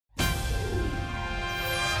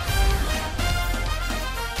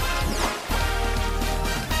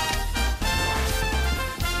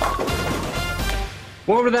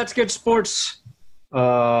Welcome to That's Good Sports. Hold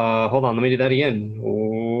on, let me do that again.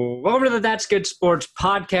 Welcome to the That's Good Sports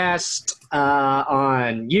podcast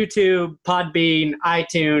on YouTube, Podbean,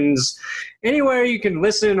 iTunes, anywhere you can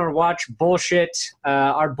listen or watch bullshit.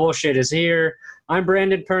 Our bullshit is here. I'm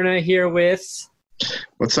Brandon Perna here with...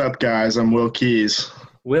 What's up, guys? I'm Will Keys.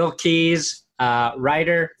 Will Keys,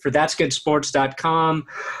 writer for that'sgoodsports.com.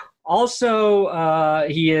 Also,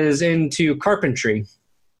 he is into carpentry.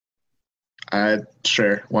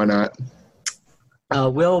 Sure, why not?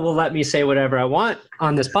 Will let me say whatever I want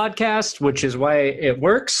on this podcast, which is why it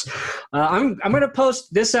works. I'm going to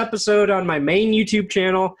post this episode on my main YouTube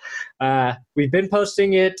channel. We've been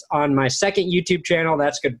posting it on my second YouTube channel,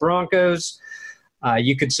 That's Good Broncos.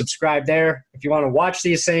 You could subscribe there if you want to watch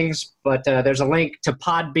these things, but there's a link to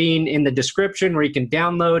Podbean in the description where you can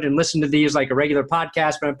download and listen to these like a regular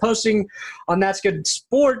podcast. But I'm posting on That's Good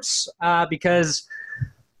Sports because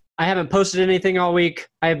I haven't posted anything all week.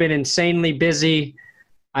 I have been insanely busy.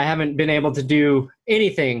 I haven't been able to do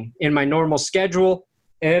anything in my normal schedule,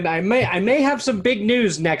 and I may have some big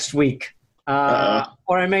news next week, or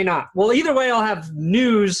I may not. Well, either way, I'll have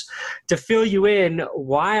news to fill you in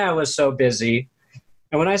why I was so busy.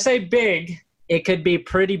 And when I say big, it could be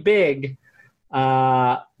pretty big,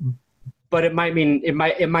 but it might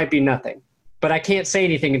be nothing. But I can't say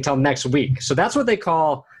anything until next week. So that's what they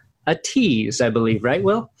call a tease, I believe, right,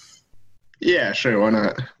 Will? Yeah, sure, why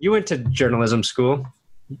not? You went to journalism school.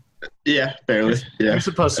 Yeah, barely. Yeah. You're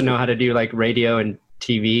supposed to know how to do like radio and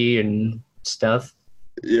TV and stuff.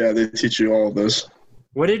 Yeah, they teach you all of those.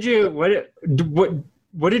 What did you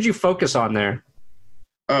focus on there?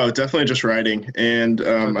 Oh, definitely just writing. And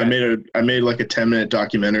okay. I made like a 10-minute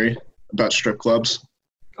documentary about strip clubs.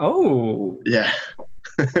 Oh. Yeah.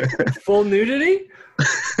 Full nudity?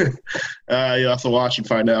 You'll have to watch and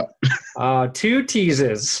find out. 2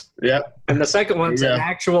 teases. Yep. And the second one's an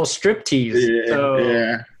actual strip tease. Yeah. So,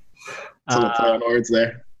 yeah. It's a little play on words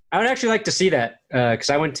there. I would actually like to see that because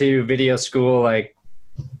I went to video school like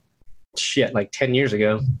 10 years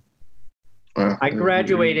ago. I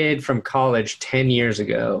graduated from college 10 years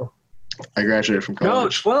ago. I graduated from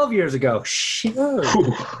college. No, 12 years ago. Shit.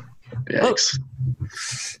 Yikes.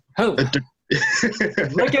 Oh.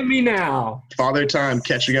 Look at me now. Father Time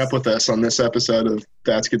catching up with us on this episode of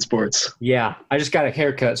That's Good Sports. Yeah, I just got a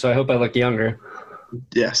haircut, so I hope I look younger.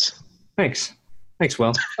 Yes. Thanks,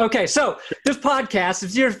 Will. Okay, so this podcast,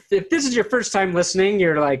 if this is your first time listening,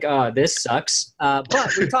 you're like, this sucks.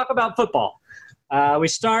 But we talk about football.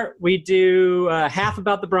 We do half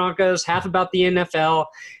about the Broncos, half about the NFL.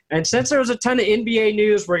 And since there was a ton of NBA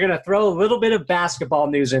news, we're going to throw a little bit of basketball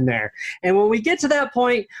news in there. And when we get to that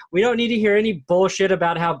point, we don't need to hear any bullshit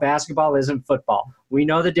about how basketball isn't football. We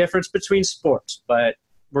know the difference between sports, but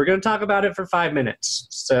we're going to talk about it for 5 minutes.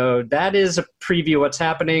 So that is a preview of what's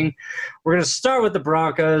happening. We're going to start with the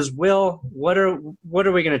Broncos. Will, what are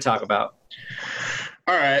we going to talk about?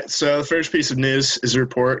 All right, so the first piece of news is a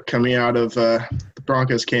report coming out of the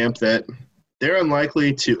Broncos camp that they're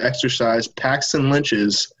unlikely to exercise Paxton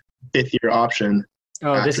Lynch's fifth-year option.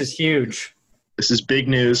 Oh, this is huge. This is big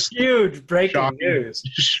news. Huge breaking news.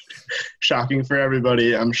 Shocking for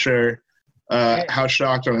everybody, I'm sure. How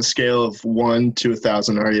shocked on a scale of 1 to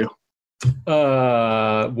 1,000 are you?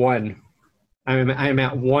 1. I'm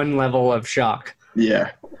at 1 level of shock.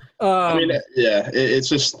 Yeah. It's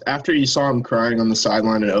just after you saw him crying on the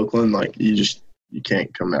sideline in Oakland, like you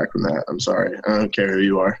can't come back from that. I'm sorry. I don't care who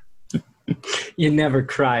you are. You never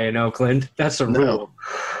cry in Oakland. That's a rule.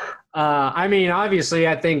 Obviously,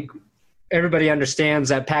 I think everybody understands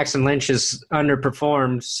that Paxton Lynch is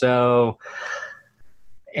underperformed. So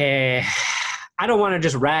I don't want to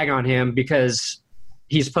just rag on him because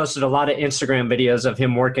he's posted a lot of Instagram videos of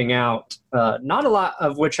him working out. Not a lot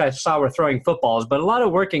of which I saw were throwing footballs, but a lot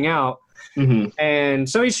of working out. Mm-hmm. And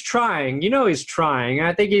so he's trying. He's trying.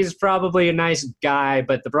 I think he's probably a nice guy,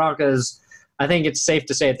 but the Broncos, I think it's safe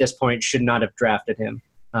to say at this point, should not have drafted him.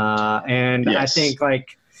 Yes. I think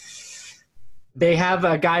they have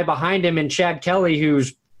a guy behind him in Chad Kelly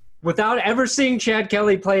who's, without ever seeing Chad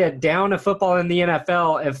Kelly play a down of football in the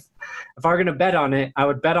NFL, if I were going to bet on it, I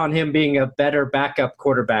would bet on him being a better backup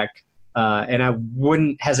quarterback, and I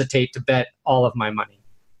wouldn't hesitate to bet all of my money.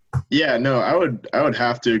 Yeah, no, I would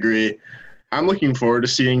have to agree. I'm looking forward to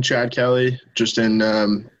seeing Chad Kelly just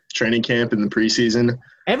in training camp in the preseason.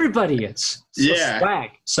 Everybody is. So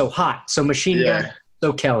swag, so hot, so machine gun,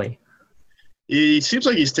 so Kelly. He seems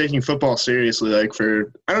like he's taking football seriously. I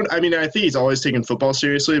think he's always taken football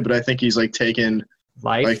seriously, but I think he's taken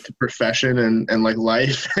life, the profession and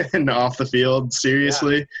life and off the field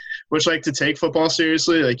seriously. Yeah. Which to take football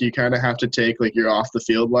seriously, you kind of have to take your off the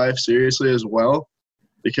field life seriously as well.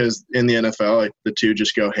 because in the NFL, like the two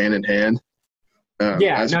just go hand in hand.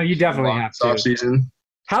 You definitely have to. Offseason.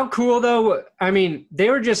 How cool, though? I mean, they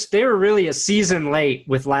were really a season late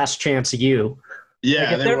with Last Chance U. Yeah.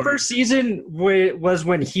 Like if their first season was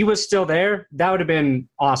when he was still there, that would have been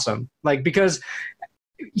awesome. Like, because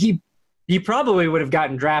he probably would have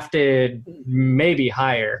gotten drafted maybe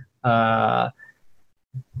higher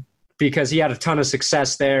because he had a ton of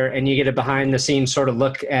success there, and you get a behind-the-scenes sort of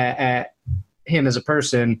look at him as a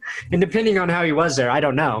person. And depending on how he was there, I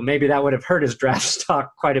don't know. Maybe that would have hurt his draft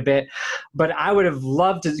stock quite a bit. But I would have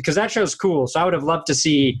loved to, because that show's cool. So I would have loved to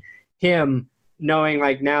see him knowing,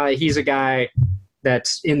 like, now that he's a guy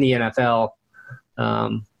that's in the NFL.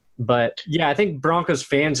 But, yeah, I think Broncos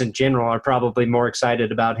fans in general are probably more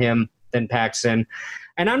excited about him than Paxton.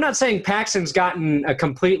 And I'm not saying Paxton's gotten a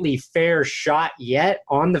completely fair shot yet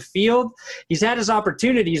on the field. He's had his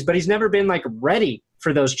opportunities, but he's never been, like, ready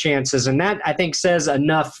for those chances. And that, I think, says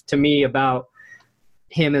enough to me about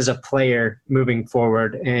him as a player moving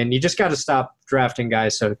forward. And you just got to stop drafting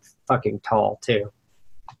guys so fucking tall, too.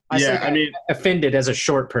 I mean, offended as a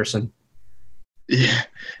short person.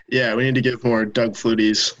 Yeah, we need to give more Doug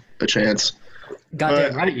Flutie's a chance.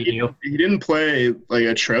 Goddamn right you do. He didn't play, like,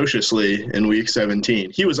 atrociously in Week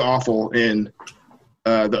 17. He was awful in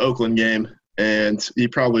the Oakland game, and he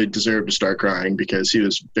probably deserved to start crying because he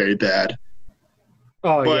was very bad.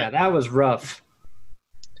 Oh, but yeah, that was rough.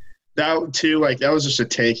 That, too, like, that was just a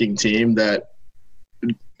tanking team that,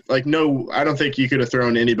 like, no, I don't think you could have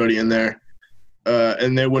thrown anybody in there,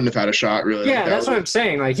 and they wouldn't have had a shot, really. Yeah, that's what I'm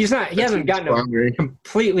saying. Like, he hasn't gotten a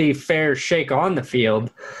completely fair shake on the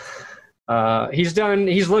field.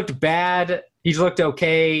 He's looked bad. He's looked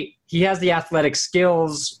okay. He has the athletic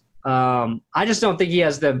skills. I just don't think he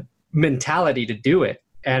has the mentality to do it.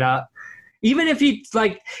 And even if he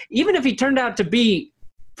turned out to be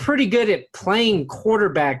pretty good at playing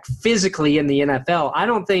quarterback physically in the NFL, I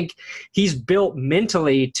don't think he's built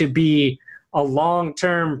mentally to be a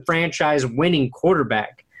long-term franchise winning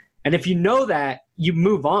quarterback. And if you know that, you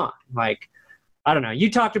move on. Like, I don't know. You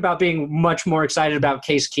talked about being much more excited about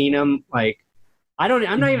Case Keenum. Like,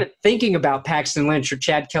 I'm not even thinking about Paxton Lynch or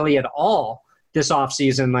Chad Kelly at all this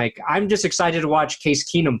offseason. Like, I'm just excited to watch Case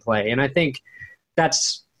Keenum play. And I think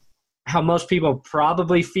that's how most people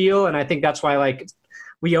probably feel. And I think that's why, like,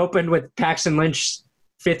 we opened with Paxton Lynch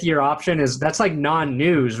fifth-year option that's like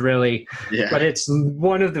non-news, really. Yeah. But it's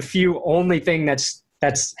one of the few only thing that's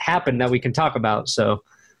happened that we can talk about. So.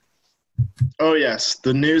 Oh, yes.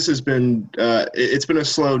 The news has been it's been a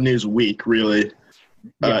slow news week, really,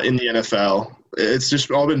 in the NFL. It's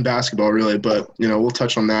just all been basketball, really, but, we'll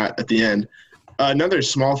touch on that at the end. Another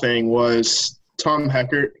small thing was Tom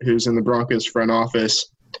Heckert, who's in the Broncos front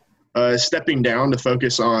office, stepping down to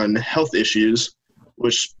focus on health issues,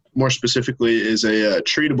 which more specifically is a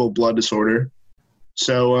treatable blood disorder.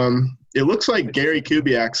 So it looks like Gary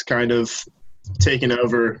Kubiak's kind of taken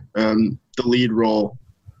over the lead role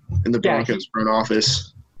in the Broncos front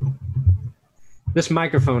office. This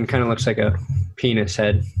microphone kind of looks like a penis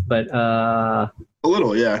head, but a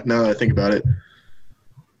little, yeah, now that I think about it.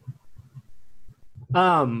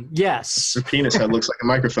 Yes. The penis head looks like a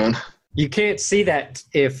microphone. You can't see that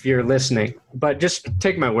if you're listening, but just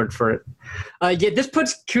take my word for it. This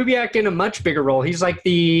puts Kubiak in a much bigger role. He's like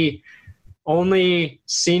the only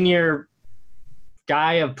senior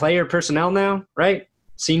guy of player personnel now, right?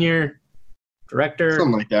 Senior director,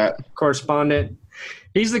 something like that, correspondent.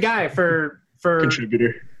 He's the guy for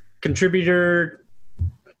contributor,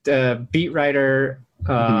 beat writer,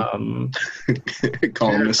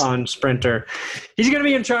 columnist, sprinter. He's going to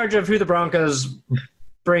be in charge of who the Broncos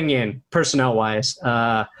bring in personnel wise.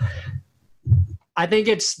 I think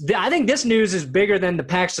this news is bigger than the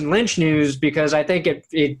Paxton Lynch news because I think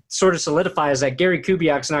it sort of solidifies that Gary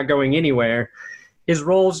Kubiak's not going anywhere. His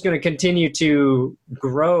role is going to continue to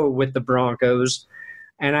grow with the Broncos.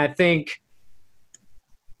 And I think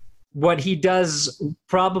what he does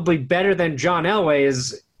probably better than John Elway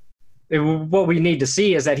is what we need to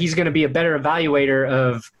see is that he's going to be a better evaluator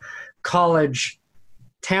of college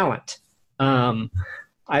talent.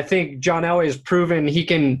 I think John Elway has proven he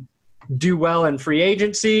can do well in free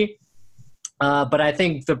agency. But I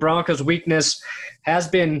think the Broncos' weakness has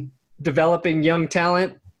been developing young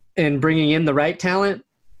talent and bringing in the right talent.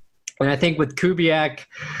 And I think with Kubiak,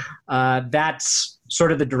 that's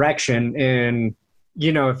sort of the direction. And,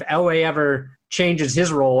 if Elway ever changes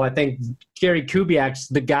his role, I think Gary Kubiak's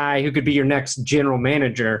the guy who could be your next general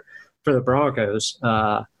manager for the Broncos.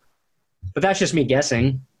 But that's just me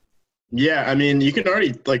guessing. Yeah, I mean, you can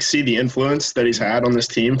already see the influence that he's had on this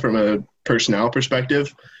team from a personnel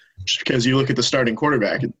perspective. just because you look at the starting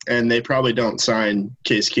quarterback, and they probably don't sign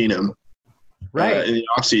Case Keenum in the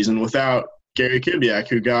offseason without Gary Kubiak,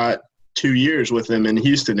 who got 2 years with him in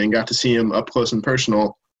Houston and got to see him up close and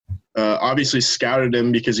personal. Obviously scouted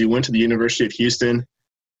him because he went to the University of Houston,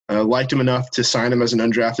 liked him enough to sign him as an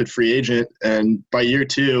undrafted free agent. And by year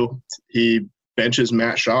 2, he benches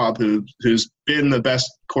Matt Schaub, who's been the best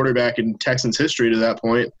quarterback in Texans history to that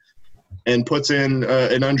point, and puts in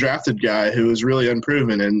an undrafted guy who was really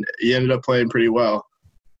unproven, and he ended up playing pretty well.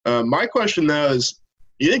 My question, though, is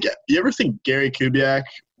you ever think Gary Kubiak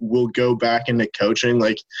will go back into coaching?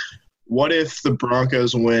 Like, what if the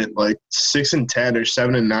Broncos went like 6-10 or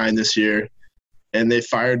 7-9 this year, and they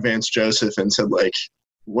fired Vance Joseph and said, like,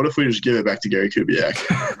 what if we just give it back to Gary Kubiak?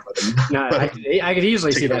 No, I could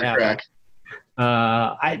easily see that happen.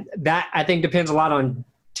 I think depends a lot on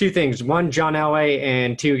two things. One, John Elway,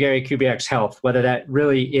 and two, Gary Kubiak's health, whether that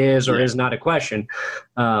really is or is not a question.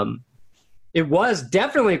 It was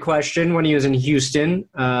definitely a question when he was in Houston,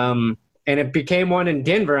 and it became one in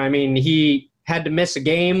Denver. I mean, he had to miss a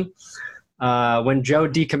game when Joe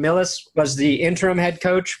DeCamillis was the interim head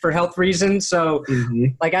coach for health reasons. So,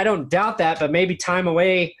 I don't doubt that, but maybe time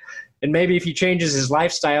away, and maybe if he changes his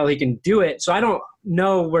lifestyle, he can do it. So I don't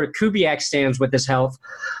know where Kubiak stands with his health,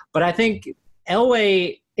 but I think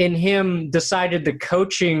Elway and him decided the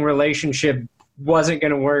coaching relationship wasn't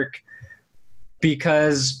going to work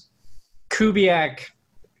because Kubiak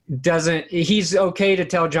he's okay to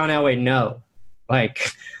tell John Elway no.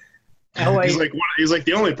 Like, Elway, he's like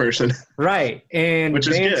the only person. Right. And which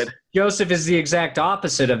is good. Joseph is the exact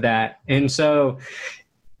opposite of that. And so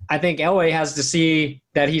I think Elway has to see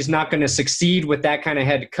that he's not going to succeed with that kind of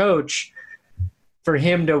head coach for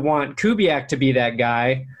him to want Kubiak to be that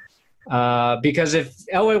guy. Because if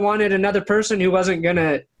Elway wanted another person who wasn't going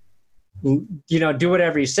to, do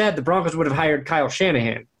whatever he said, the Broncos would have hired Kyle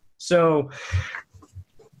Shanahan. So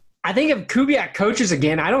I think if Kubiak coaches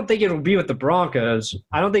again, I don't think it'll be with the Broncos.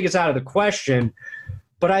 I don't think it's out of the question.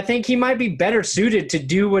 But I think he might be better suited to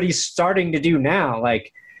do what he's starting to do now.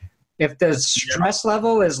 Like, if the stress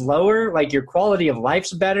level is lower, like your quality of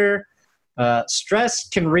life's better, stress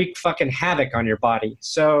can wreak fucking havoc on your body.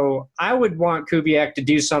 So I would want Kubiak to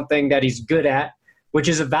do something that he's good at, which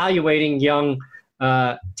is evaluating young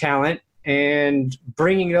talent and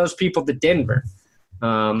bringing those people to Denver.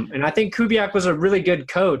 And I think Kubiak was a really good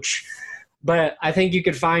coach, but I think you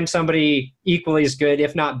could find somebody equally as good,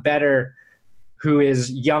 if not better, who is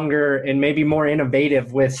younger and maybe more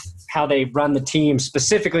innovative with how they run the team,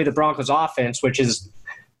 specifically the Broncos offense, which has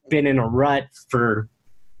been in a rut for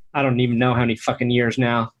I don't even know how many fucking years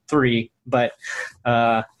now, 3. But,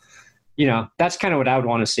 that's kind of what I would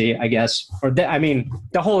want to see, I guess.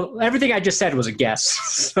 Everything I just said was a guess.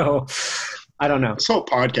 So I don't know. This whole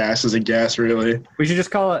podcast is a guess, really. We should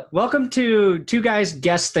just call it, welcome to Two Guys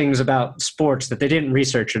Guess Things About Sports That They Didn't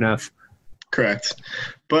Research Enough. Correct.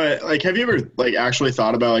 But, have you ever, actually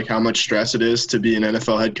thought about, how much stress it is to be an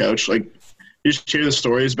NFL head coach? You just hear the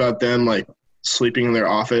stories about them, sleeping in their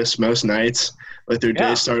office most nights. Their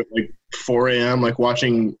days start at 4 a.m.,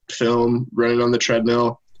 watching film, running on the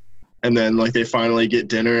treadmill. And then, they finally get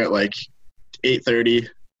dinner at, 8:30,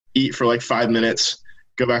 eat for, 5 minutes,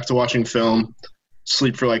 go back to watching film,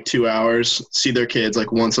 sleep for, 2 hours, see their kids,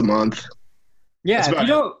 once a month. Yeah,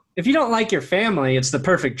 if you don't like your family, it's the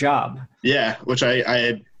perfect job. Yeah, which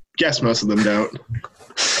I guess most of them don't.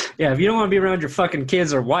 Yeah, if you don't want to be around your fucking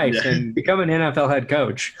kids or wife, then become an NFL head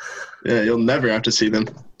coach. Yeah, you'll never have to see them.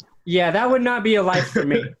 Yeah, that would not be a life for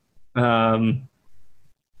me.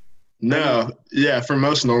 No, for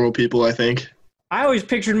most normal people, I think. I always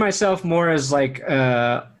pictured myself more as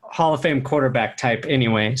a Hall of Fame quarterback type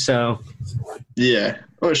anyway, so. Yeah,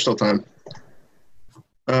 there's still time.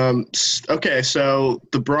 Okay, so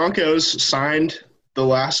the Broncos signed the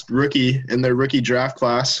last rookie in their rookie draft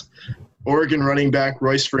class, Oregon running back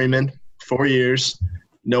Royce Freeman, 4 years.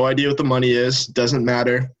 No idea what the money is, doesn't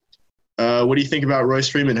matter. What do you think about Royce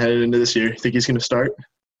Freeman headed into this year? Think he's going to start?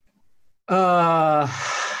 Yeah,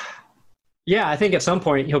 I think at some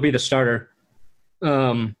point he'll be the starter.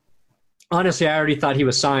 Honestly, I already thought he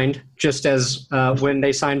was signed, just as when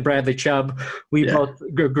they signed Bradley Chubb. We both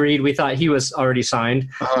agreed we thought he was already signed.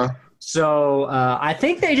 Uh-huh. So I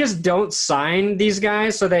think they just don't sign these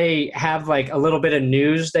guys so they have a little bit of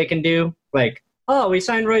news they can do. We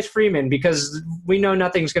signed Royce Freeman because we know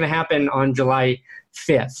nothing's going to happen on July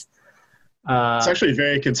 5th. It's actually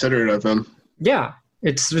very considerate of them. Yeah,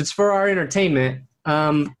 it's for our entertainment.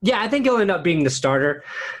 I think he'll end up being the starter.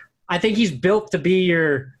 I think he's built to be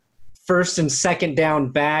your first and second down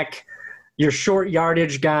back, your short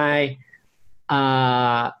yardage guy.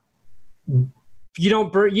 you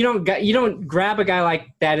don't grab a guy like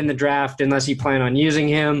that in the draft unless you plan on using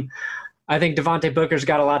him. I think Devontae Booker's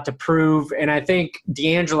got a lot to prove, and I think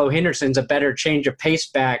D'Angelo Henderson's a better change of pace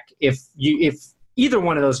back if either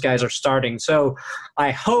one of those guys are starting. So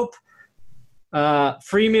I hope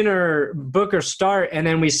Freeman or Booker start, and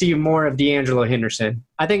then we see more of D'Angelo Henderson.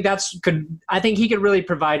 I think he could really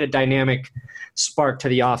provide a dynamic spark to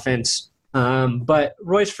the offense. But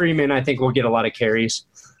Royce Freeman, I think, will get a lot of carries.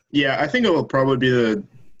 Yeah, I think it will probably be the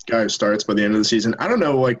guy who starts by the end of the season. I don't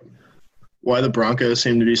know, why the Broncos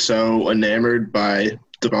seem to be so enamored by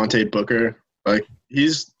Devontae Booker.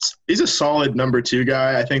 He's a solid number 2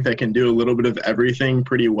 guy. I think that can do a little bit of everything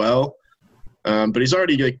pretty well. But he's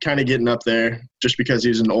already kind of getting up there just because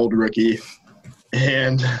he's an old rookie.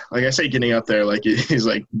 And I say getting up there, he's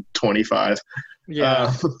 25.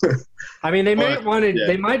 Yeah. I mean, they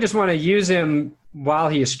might just want to use him while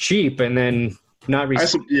he's cheap and then not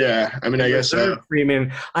receive. Yeah. I mean, I guess so.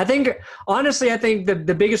 Freeman. I think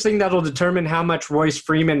the biggest thing that'll determine how much Royce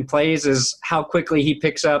Freeman plays is how quickly he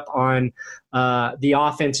picks up on the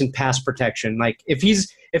offense and pass protection. If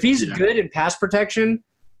he's good in pass protection,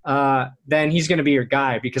 then he's going to be your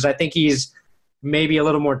guy, because I think he's maybe a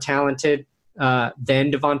little more talented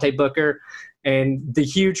than Devontae Booker. And the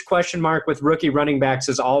huge question mark with rookie running backs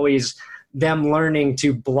is always them learning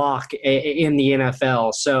to block in the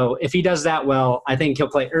NFL. So if he does that well, I think he'll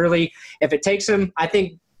play early. If it takes him, I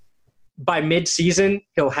think by mid-season,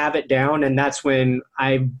 he'll have it down, and that's when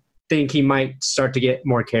I think he might start to get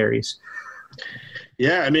more carries.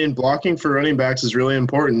 Yeah, I mean, blocking for running backs is really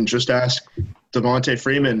important. Just ask Devontae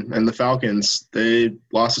Freeman and the Falcons. They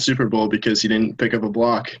lost the Super Bowl because he didn't pick up a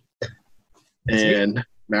block. And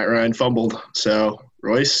Matt Ryan fumbled. So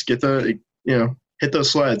Royce, hit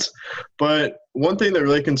those sleds. But one thing that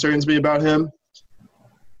really concerns me about him,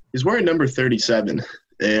 he's wearing number 37.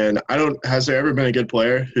 And has there ever been a good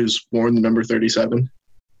player who's worn the number 37?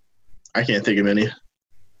 I can't think of any.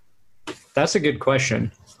 That's a good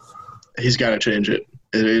question. He's got to change it.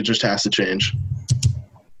 It just has to change.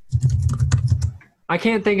 I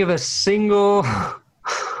can't think of a single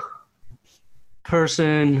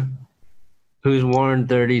person who's worn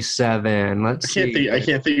 37. I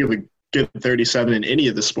can't think of a good 37 in any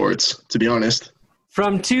of the sports, to be honest.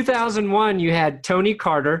 From 2001, you had Tony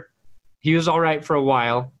Carter. He was all right for a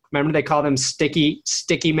while. Remember they called him Sticky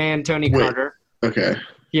Man Tony Carter. Okay.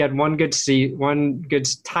 He had one good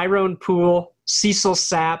Tyrone Poole, Cecil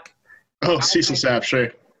Sapp. Oh, Cecil Sapp, sure.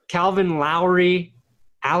 Calvin Lowry,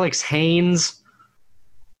 Alex Haynes,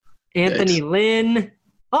 Anthony Lynn.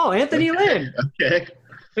 Oh, Anthony Lynn. Okay.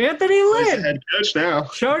 Anthony Lynn. He's the head coach now.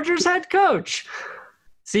 Chargers head coach.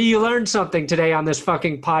 See, you learned something today on this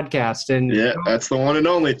fucking podcast. And yeah, that's the one and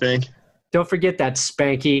only thing. Don't forget that,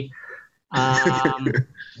 Spanky.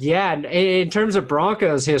 Yeah, in terms of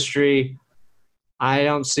Broncos history, I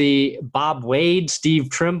don't see Bob Wade, Steve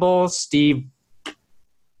Trimble, Steve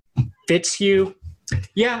Fitzhugh.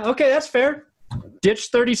 Yeah, okay, that's fair. Ditch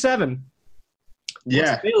 37.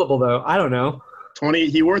 Yeah. What's available, though? I don't know. 20.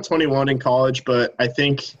 He wore 21 in college, but I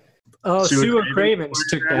think Sua Cravens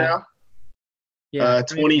took that. Now. Yeah,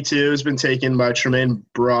 22 has been taken by Tremaine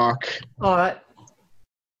Brock. Oh,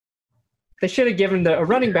 they should have given a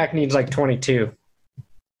running back needs 22.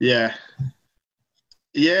 Yeah.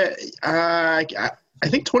 Yeah, I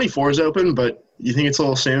think 24 is open, but you think it's a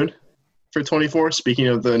little soon for 24? Speaking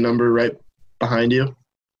of the number right behind you.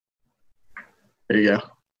 There you go.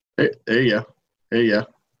 There you go.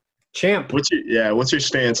 Champ. What's your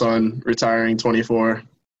stance on retiring 24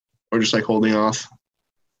 or just holding off?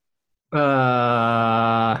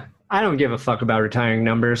 I don't give a fuck about retiring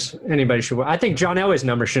numbers. Anybody should. I think John Elway's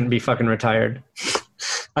number shouldn't be fucking retired.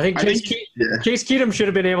 I think Case Keenum should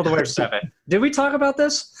have been able to wear 7. Did we talk about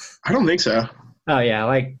this? I don't think so. Oh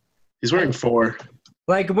yeah, he's wearing 4.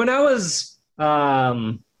 When I was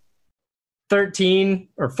 13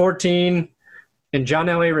 or 14 and John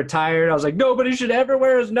Elway retired, I was like, nobody should ever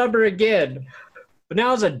wear his number again. But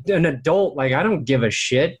now as an adult, I don't give a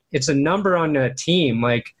shit. It's a number on a team.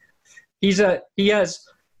 He has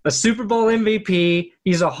a Super Bowl MVP.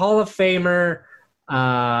 He's a Hall of Famer.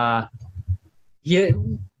 He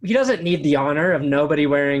doesn't need the honor of nobody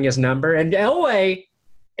wearing his number. And Elway,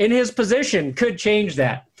 in his position, could change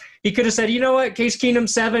that. He could have said, you know what, Case Keenum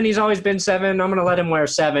 7. He's always been 7. I'm going to let him wear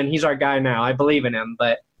 7. He's our guy now. I believe in him,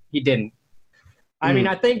 but he didn't. I mean,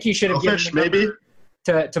 I think he should have given the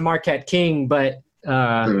number to Marquette King, but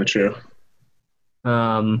true.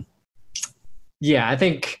 Yeah, I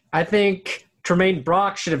think Tremaine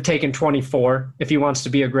Brock should have taken 24 if he wants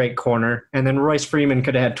to be a great corner, and then Royce Freeman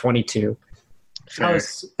could have had 22. That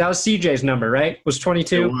was CJ's number, right? Was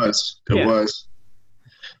 22? It was.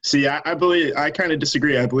 See, I kind of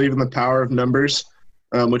disagree. I believe in the power of numbers,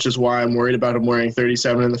 which is why I'm worried about him wearing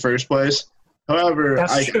 37 in the first place. However,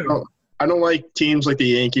 I don't like teams like the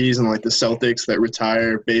Yankees and like the Celtics that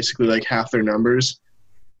retire basically like half their numbers.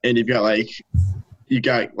 And you got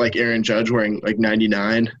like Aaron Judge wearing like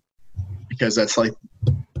 99 because that's like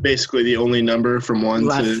basically the only number from one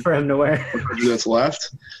left to for him to wear. That's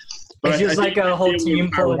left. But it's just like a whole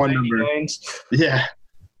team full of one number. Yeah.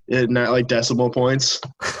 Not like decimal points,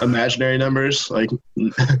 imaginary numbers, like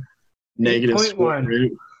negative square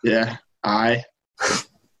root. Yeah.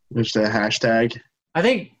 There's the hashtag. I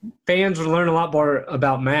think fans would learn a lot more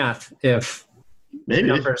about math if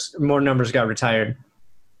more numbers got retired.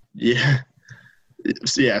 Yeah.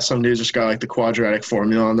 Yeah, some dude's just got like the quadratic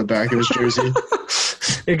formula on the back of his jersey.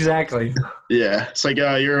 Exactly. Yeah. It's like,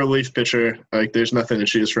 you're a relief pitcher. Like, there's nothing to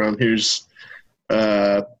choose from. Here's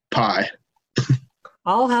pie.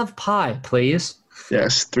 I'll have pie, please.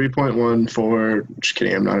 Yes, 3.14. Just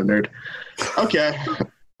kidding, I'm not a nerd. Okay.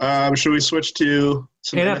 Should we switch to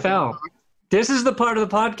some NFL? This is the part of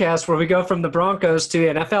the podcast where we go from the Broncos to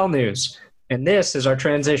NFL news. And this is our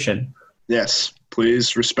transition. Yes.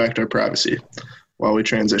 Please respect our privacy while we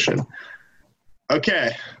transition.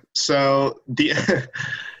 Okay. So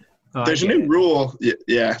there's a new rule.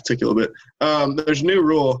 Yeah, it took you a little bit. There's a new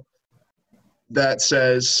rule that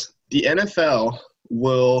says the NFL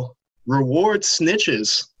will reward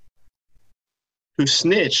snitches who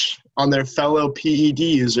snitch on their fellow PED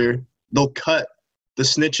user. They'll cut the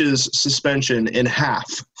snitch's suspension in half,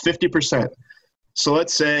 50%. So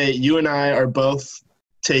let's say you and I are both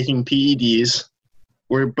taking PEDs.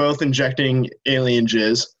 We're both injecting alien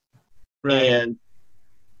jizz. Right. And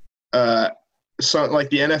so like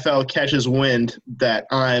the NFL catches wind that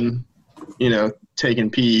I'm, taking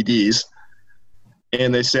PEDs.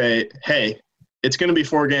 And they say, hey, it's going to be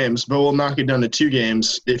 4 games, but we'll knock it down to 2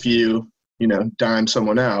 games if you dime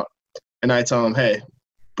someone out. And I tell them, hey,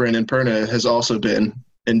 Brandon Perna has also been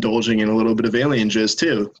indulging in a little bit of alien jizz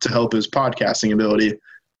too to help his podcasting ability.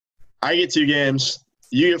 I get 2 games.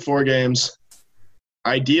 You get 4 games.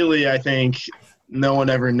 Ideally, I think no one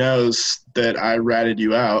ever knows that I ratted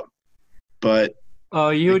you out, but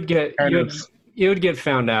you would get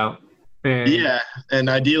found out. Yeah, and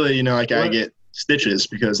ideally, I get stitches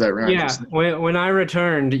because that round. Yeah, when I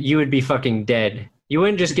returned, you would be fucking dead. You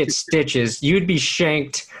wouldn't just get stitches; you'd be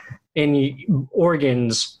shanked in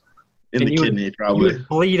organs. In the kidney, probably. You would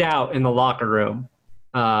bleed out in the locker room.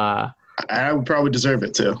 I would probably deserve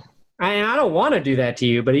it too. And I don't want to do that to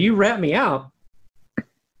you, but if you rat me out,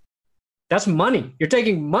 that's money. You're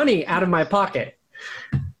taking money out of my pocket.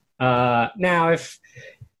 Now, if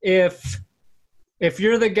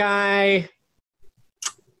you're the guy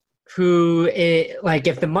who,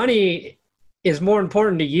 if the money is more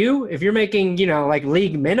important to you, if you're making,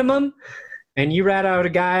 league minimum, and you rat out a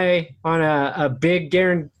guy on a big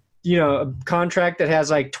a contract that has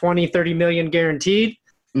like 20, 30 million guaranteed,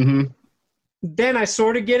 then I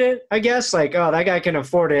sort of get it, I guess. Like, oh, that guy can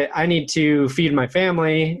afford it. I need to feed my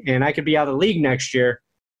family, and I could be out of the league next year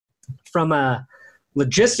from a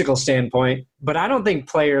logistical standpoint. But I don't think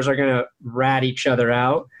players are going to rat each other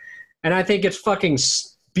out. And I think it's fucking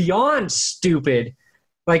beyond stupid,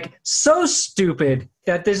 like so stupid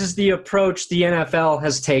that this is the approach the NFL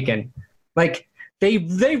has taken. Like, they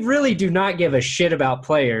really do not give a shit about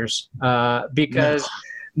players because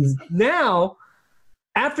now,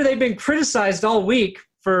 after they've been criticized all week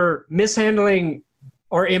for mishandling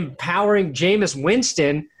or empowering Jameis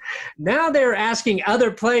Winston, now they're asking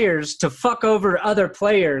other players to fuck over other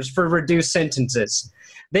players for reduced sentences.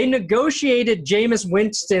 They negotiated Jameis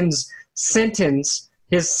Winston's sentence,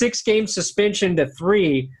 his 6-game suspension, to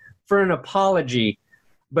 3 for an apology.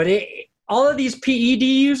 But all of these PED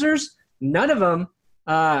users, none of them,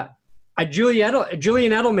 Julian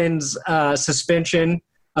Edelman's suspension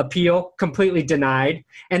appeal completely denied,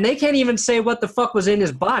 and they can't even say what the fuck was in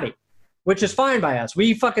his body, which is fine by us.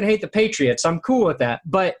 We fucking hate the Patriots. I'm cool with that,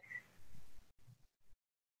 but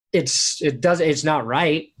it's not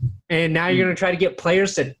right. And now you're going to try to get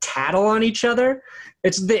players to tattle on each other.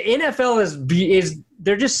 The NFL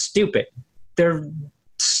they're just stupid. They're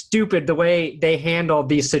stupid the way they handle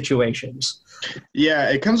these situations. Yeah,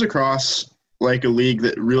 it comes across like a league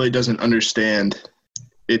that really doesn't understand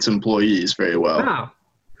its employees very well. Wow.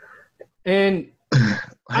 And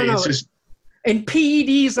I don't know. And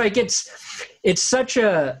PEDs, like it's such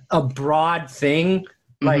a broad thing.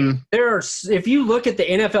 Like if you look at the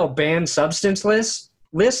NFL banned substance list,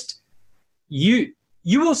 you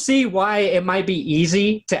will see why it might be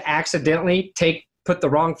easy to accidentally put the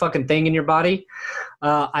wrong fucking thing in your body.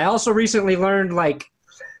 I also recently learned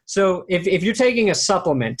So if you're taking a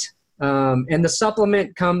supplement, and the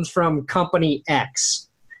supplement comes from company X,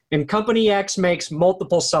 and company X makes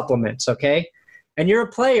multiple supplements, okay? And you're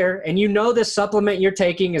a player, and you know this supplement you're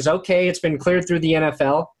taking is okay, it's been cleared through the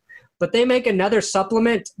NFL, but they make another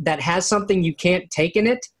supplement that has something you can't take in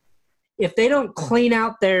it. If they don't clean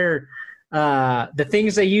out their the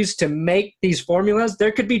things they use to make these formulas,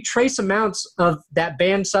 there could be trace amounts of that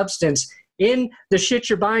banned substance in the shit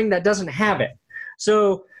you're buying that doesn't have it.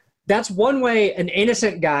 So that's one way an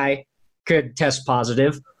innocent guy could test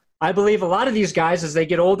positive. I believe a lot of these guys, as they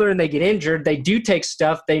get older and they get injured, they do take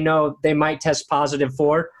stuff they know they might test positive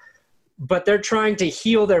for, but they're trying to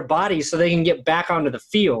heal their body so they can get back onto the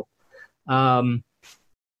field.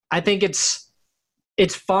 I think it's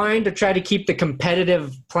fine to try to keep the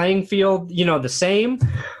competitive playing field, the same.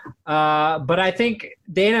 But I think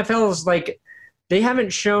the NFL is like, they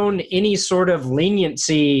haven't shown any sort of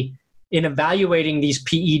leniency in evaluating these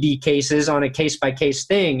PED cases on a case-by-case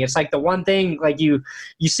thing. It's like the one thing, like you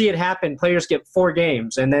see it happen, players get 4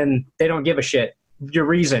 games, and then they don't give a shit, your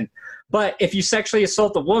reason. But if you sexually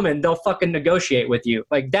assault a woman, they'll fucking negotiate with you.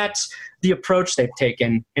 Like, that's the approach they've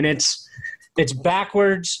taken. And it's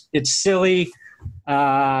backwards, it's silly,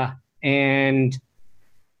 and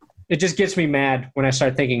it just gets me mad when I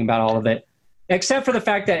start thinking about all of it. Except for the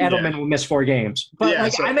fact that Edelman will miss 4 games. But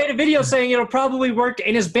I made a video saying it'll probably work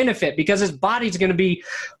in his benefit because his body's going to be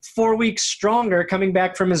 4 weeks stronger coming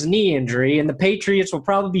back from his knee injury, and the Patriots will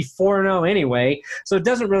probably be 4-0 anyway, so it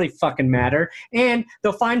doesn't really fucking matter. And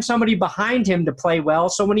they'll find somebody behind him to play well,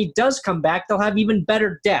 so when he does come back, they'll have even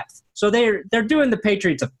better depth. So they're doing the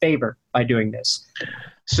Patriots a favor by doing this.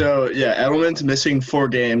 So, Edelman's missing 4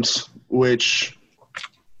 games, which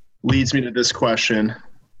leads me to this question.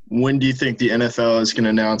 When do you think the NFL is going to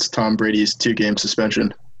announce Tom Brady's 2-game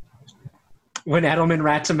suspension? When Edelman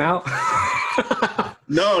rats him out?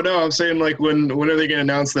 No, I'm saying like when are they going to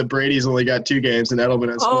announce that Brady's only got 2 games and Edelman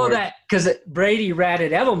has 4? Oh, that because Brady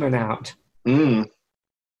ratted Edelman out.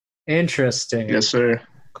 Interesting. Yes, sir.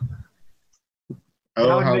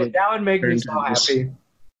 That would make me so happy.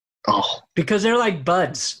 Oh, because they're like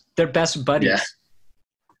buds. They're best buddies. Yeah.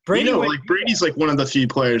 Brady Brady's like one of the few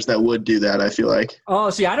players that would do that, I feel like. Oh,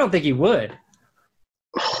 see, I don't think he would.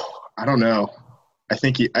 I don't know. I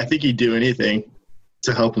think he'd do anything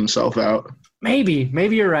to help himself out. Maybe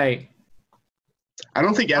you're right. I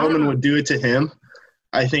don't think Edelman would do it to him.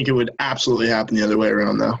 I think it would absolutely happen the other way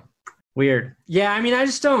around, though. Weird. Yeah, I mean, I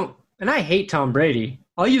just don't – and I hate Tom Brady.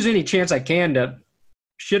 I'll use any chance I can to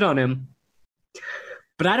shit on him.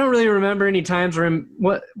 But I don't really remember any times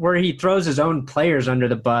where he throws his own players under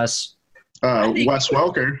the bus. Wes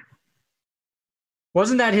Welker.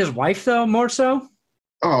 Wasn't that his wife, though, more so?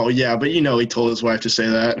 Oh, yeah, but he told his wife to say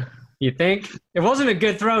that. You think? It wasn't a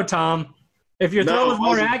good throw, Tom. If your throw was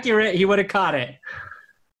more accurate, he would have caught it.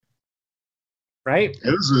 Right?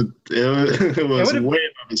 It was way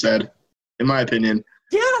above his head, in my opinion.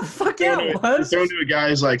 Yeah, fuck yeah, it was. Throw to a guy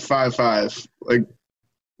who's like 5'5". Like,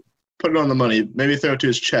 put it on the money. Maybe throw it to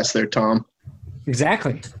his chest there, Tom.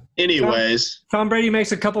 Exactly. Anyways. Tom Brady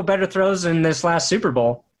makes a couple better throws in this last Super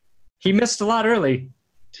Bowl. He missed a lot early.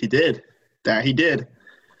 He did. He did.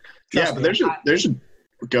 Trust me, but there's a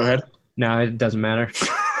 – go ahead. No, it doesn't matter.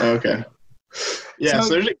 Okay. Yeah, so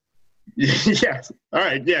there's a – yeah. All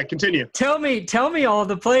right. Yeah, continue. Tell me all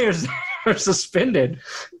the players that are suspended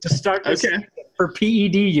to start this for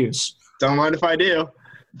PED use. Don't mind if I do.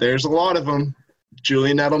 There's a lot of them.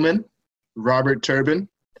 Julian Edelman, Robert Turbin,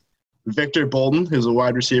 Victor Bolden, who's a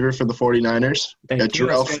wide receiver for the 49ers. Thank you.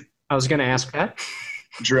 I was going to ask that.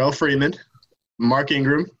 Jarrell Freeman, Mark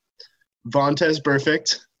Ingram, Vontaze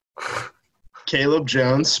Burfict, Caleb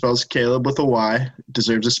Jones, spells Caleb with a Y,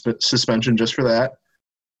 deserves a suspension just for that.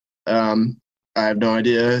 I have no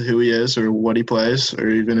idea who he is or what he plays or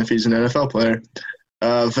even if he's an NFL player.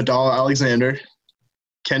 Vidal Alexander,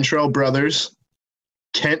 Kentrell Brothers,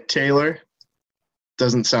 Kent Taylor.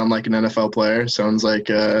 Doesn't sound like an NFL player. Sounds like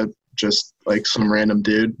just like some random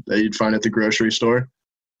dude that you'd find at the grocery store.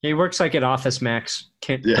 He works like at Office Max.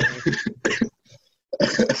 Yeah.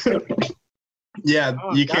 Yeah,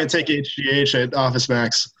 you can't take HGH at Office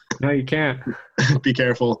Max. No, you can't. Be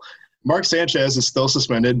careful. Mark Sanchez is still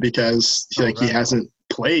suspended because he hasn't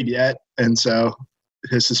played yet, and so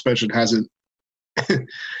his suspension hasn't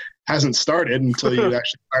started until you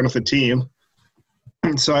actually sign with the team.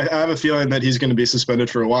 So I have a feeling that he's going to be suspended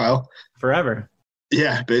for a while. Forever.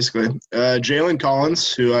 Yeah, basically. Jalen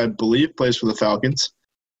Collins, who I believe plays for the Falcons.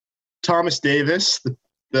 Thomas Davis,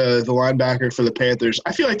 the linebacker for the Panthers.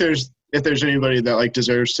 I feel like there's if there's anybody that like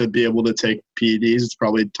deserves to be able to take PEDs, it's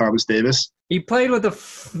probably Thomas Davis. He played with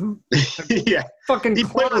yeah, fucking. He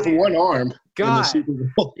played with one arm. God, in the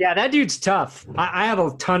Super Bowl. Yeah, that dude's tough. I have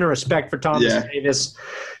a ton of respect for Thomas Davis.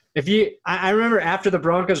 I remember after the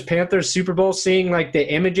Broncos-Panthers Super Bowl, seeing like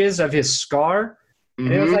the images of his scar,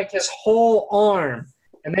 and it was like his whole arm,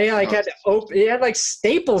 and they like had to open. It had like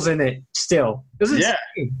staples in it still. This is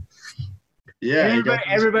insane. Yeah,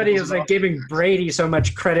 everybody is like giving Brady so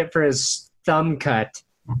much credit for his thumb cut.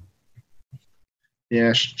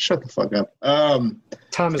 Yeah, shut the fuck up.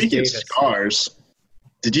 Thomas Speaking Davis. of scars,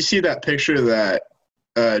 did you see that picture that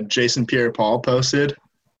Jason Pierre-Paul posted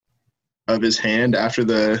of his hand after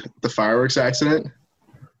the fireworks accident?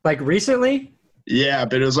 Like recently? Yeah,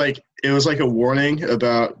 but it was like a warning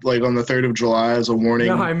about like on the 3rd of July as a warning.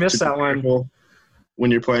 No, I missed that one. When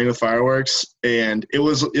you're playing with fireworks, and it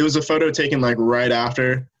was a photo taken like right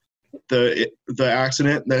after the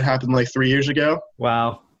accident that happened like 3 years ago.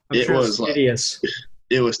 Wow, it was hideous. Like,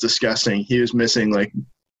 it was disgusting. He was missing like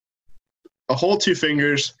a whole 2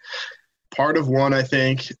 fingers, part of one, I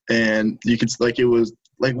think, and you could like it was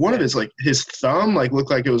like one of his like his thumb like looked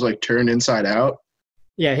like it was like turned inside out.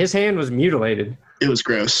 Yeah, his hand was mutilated. It was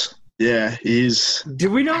gross. Yeah, Do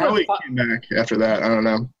we know how he came back after that? I don't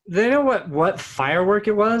know. Do they know what firework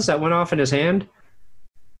it was that went off in his hand?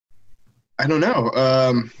 I don't know.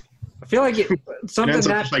 I feel like something ends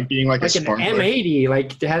up that just like being like a sparkler. an M80,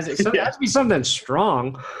 like it has to be something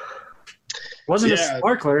strong. Wasn't a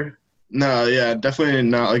sparkler. No, yeah, definitely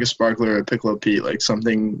not like a sparkler or a Piccolo Pete, like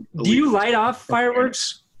something. Do you light off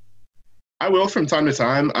fireworks? I will from time to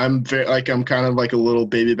time. I'm kind of like a little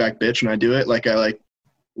baby back bitch when I do it. Like I like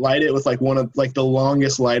light it with like one of like the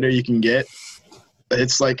longest lighter you can get.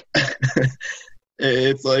 It's like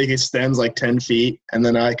it's like it extends like 10 feet, and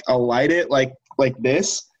then I'll light it like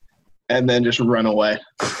this, and then just run away.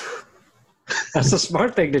 That's a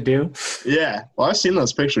smart thing to do. Yeah, well, I've seen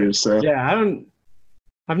those pictures. So yeah,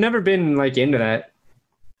 I've never been like into that.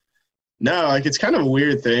 No, like it's kind of a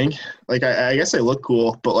weird thing. Like I guess they look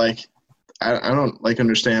cool, but like I don't like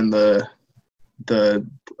understand the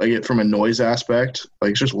like it from a noise aspect.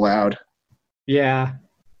 Like it's just loud. Yeah.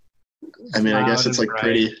 I mean, I guess it's like bright.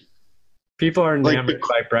 pretty. People are enamored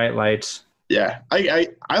by bright lights. Yeah, I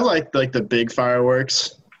like the big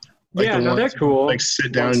fireworks. Like yeah, no, they're cool. Like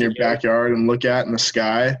sit down in your backyard and look at in the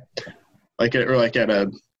sky, like at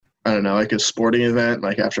a I don't know, like a sporting event,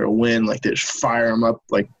 like after a win, like they just fire them up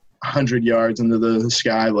like 100 yards into the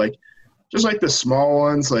sky, like just like the small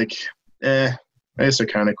ones, like I guess they're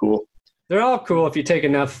kind of cool. They're all cool if you take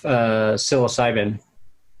enough psilocybin.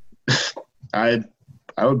 I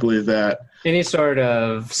would believe that. Any sort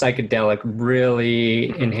of psychedelic really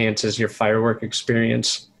enhances your firework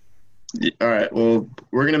experience. All right. Well,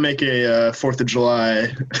 we're going to make a 4th of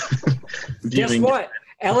July Guess what?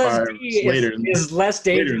 LSD is less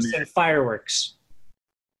dangerous than fireworks.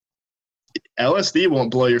 LSD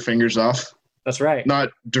won't blow your fingers off. That's right. Not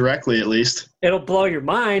directly, at least. It'll blow your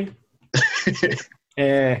mind.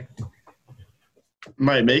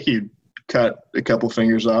 Might make you cut a couple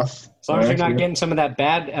fingers off. As long as you're not getting some of that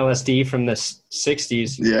bad LSD from the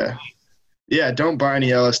 60s. Yeah. Yeah, don't buy any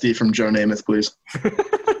LSD from Joe Namath, please.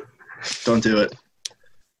 Don't do it.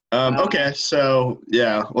 Okay, so,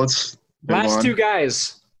 yeah, let's last two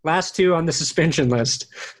guys. Last two on the suspension list.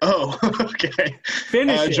 Oh, okay.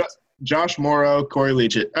 Finish it. Josh Morrow, Corey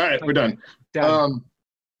Liuget. All right, we're done.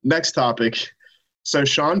 Next topic. So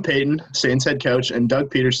Sean Payton, Saints head coach, and Doug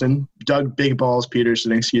Big Balls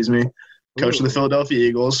Peterson, coach of the Philadelphia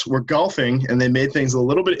Eagles, were golfing, and they made things a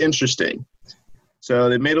little bit interesting. So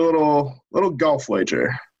they made a little golf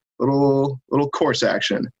wager, little course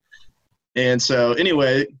action. And so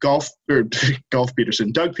anyway, Doug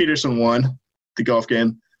Peterson won the golf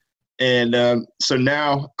game. And so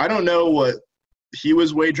now I don't know what he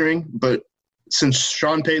was wagering, but since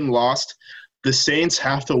Sean Payton lost, the Saints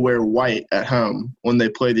have to wear white at home when they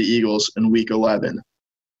play the Eagles in Week 11.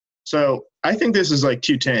 So I think this is like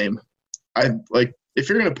too tame. If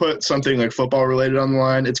you're going to put something like football related on the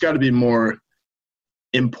line, it's got to be more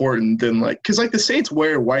important than because the Saints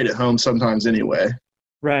wear white at home sometimes anyway.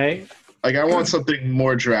 Right. Like I want something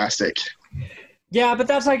more drastic. Yeah, but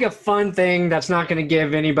that's like a fun thing that's not going to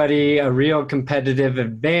give anybody a real competitive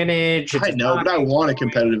advantage. I know, but I want a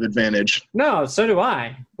competitive advantage. No, so do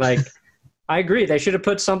I. I agree. They should have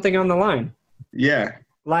put something on the line. Yeah.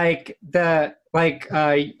 But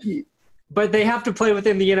they have to play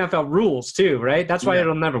within the NFL rules too, right? That's why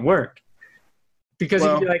it'll never work. Because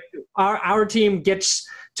our team gets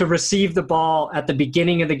to receive the ball at the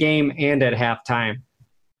beginning of the game and at halftime.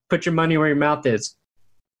 Put your money where your mouth is.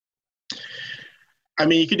 I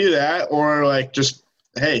mean, you could do that, or like just,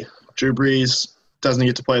 hey, Drew Brees doesn't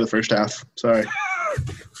get to play the first half. Sorry.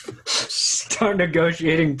 Start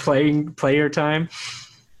negotiating player time.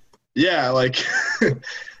 Yeah, like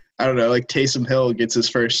I don't know, like Taysom Hill gets his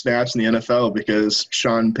first snaps in the NFL because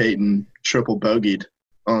Sean Payton triple bogeyed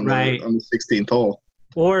on the 16th hole.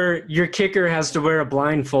 Or your kicker has to wear a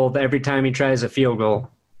blindfold every time he tries a field goal.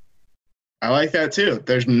 I like that too.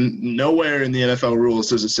 There's nowhere in the NFL rules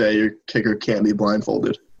does it say your kicker can't be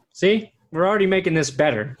blindfolded. See? We're already making this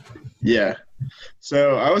better. Yeah.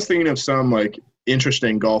 So I was thinking of some like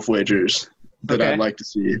interesting golf wagers that I'd like to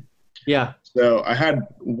see. Yeah. So I had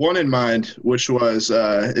one in mind, which was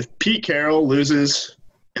if Pete Carroll loses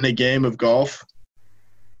in a game of golf,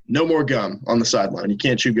 no more gum on the sideline. You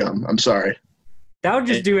can't chew gum. I'm sorry. That would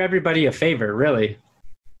just do everybody a favor, really.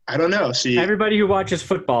 I don't know. See, everybody who watches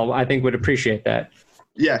football, I think, would appreciate that.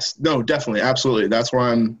 Yes. No, definitely. Absolutely. That's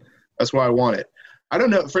why I want it. I don't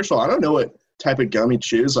know. First of all, I don't know what type of gum he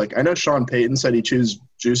chews. Like, I know Sean Payton said he chews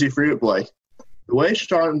juicy fruit, but like the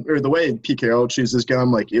way Pete Carroll chews his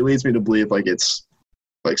gum, like it leads me to believe like it's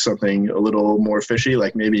like something a little more fishy,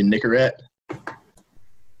 like maybe Nicorette.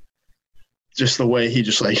 Just the way he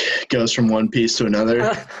just like goes from one piece to another.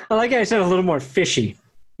 I like how I said a little more fishy,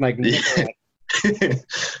 like Nicorette.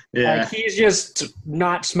 Yeah. Like he's just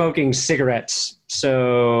not smoking cigarettes,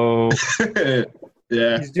 so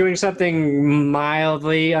yeah, he's doing something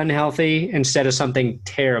mildly unhealthy instead of something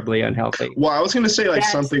terribly unhealthy. Well, I was gonna say like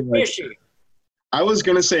something fishy. Like I was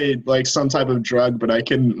gonna say like some type of drug, but I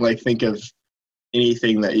couldn't like think of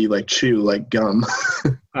anything that you like chew like gum.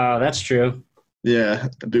 Oh, that's true. Yeah,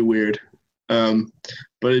 that'd be weird.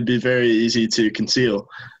 But it'd be very easy to conceal.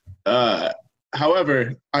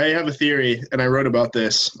 However, I have a theory, and I wrote about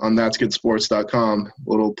this on that'sgoodsports.com,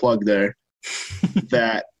 little plug there,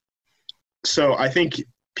 so I think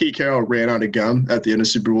Pete Carroll ran out of gum at the end of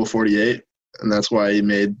Super Bowl 48, and that's why he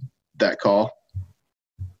made that call.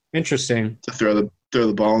 Interesting. To throw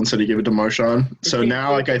the ball instead of give it to Marshawn. So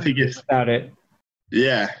now, like, I think about it.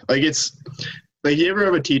 Yeah. Like, it's – like, you ever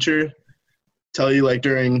have a teacher tell you, like,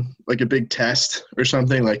 during, like, a big test or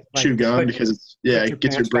something, like chew gum because it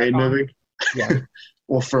gets your brain moving? Yeah.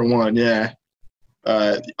 Well, for one, yeah.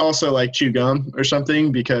 Also, like, chew gum or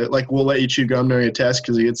something because, like, we'll let you chew gum during a test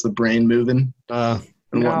because it gets the brain moving and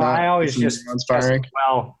whatnot. I always just test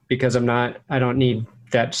well because I don't need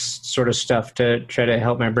that sort of stuff to try to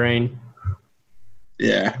help my brain.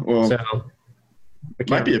 Yeah, well, so it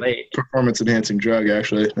might be a performance-enhancing drug,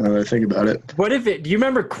 actually, now that I think about it. Do you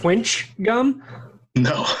remember Quench gum?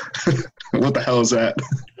 No. What the hell is that?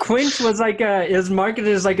 Quench was is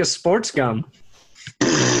marketed as like a sports gum.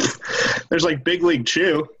 There's like Big League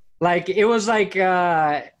Chew. Like it was like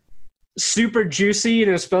super juicy and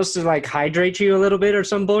it was supposed to like hydrate you a little bit or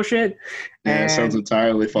some bullshit. Yeah, it sounds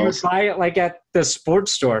entirely false. You would buy it like at the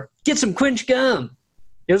sports store. Get some Quench gum.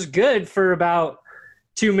 It was good for about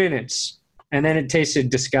 2 minutes and then it tasted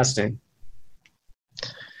disgusting.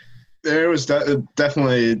 There was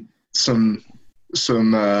definitely some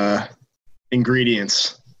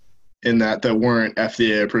ingredients in that weren't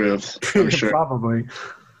FDA approved. I'm sure. Probably.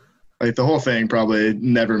 Like the whole thing probably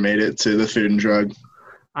never made it to the Food and Drug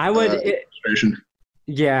Administration.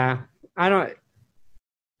 Yeah,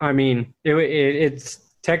 it's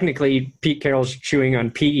technically Pete Carroll's chewing on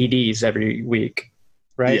PEDs every week,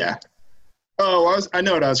 right? Yeah. Oh, I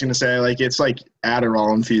know what I was going to say. Like it's like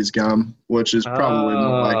Adderall infused gum, which is probably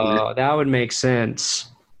more likely. Oh, that would make sense.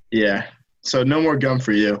 Yeah. So no more gum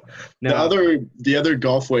for you. No. The other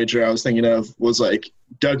golf wager I was thinking of was like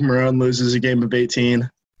Doug Marrone loses a game of 18.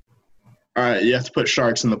 All right, you have to put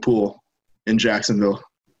sharks in the pool in Jacksonville.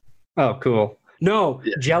 Oh, cool. No,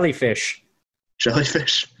 yeah. Jellyfish.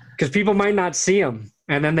 Jellyfish? Because people might not see them,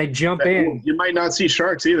 and then they jump in. You might not see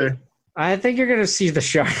sharks either. I think you're going to see the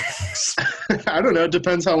sharks. I don't know. It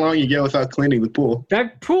depends how long you get without cleaning the pool.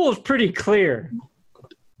 That pool is pretty clear.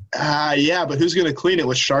 Yeah, but who's going to clean it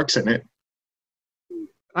with sharks in it?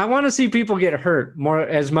 I want to see people get hurt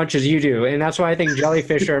as much as you do, and that's why I think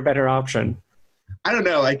jellyfish are a better option. I don't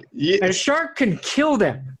know. Like a shark can kill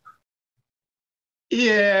them.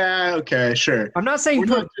 Yeah, okay, sure. I'm not saying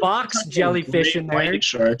put box jellyfish in there. White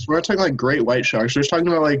sharks. We're not talking like great white sharks. We're just talking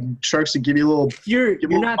about like sharks that give you a little. You're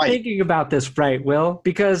not thinking about this right, Will,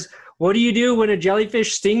 because what do you do when a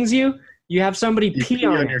jellyfish stings you? You have somebody pee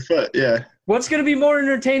on your foot. Yeah. What's going to be more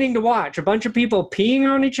entertaining to watch? A bunch of people peeing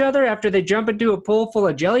on each other after they jump into a pool full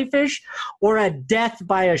of jellyfish, or a death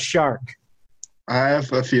by a shark? I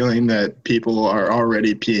have a feeling that people are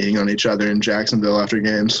already peeing on each other in Jacksonville after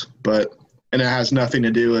games, and it has nothing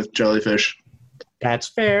to do with jellyfish. That's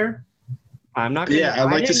fair. I'm not going to. Yeah,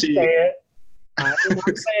 I'd like to see it. I did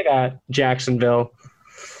not say that, Jacksonville.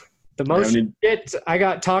 The most shit I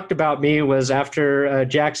got talked about me was after a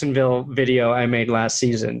Jacksonville video I made last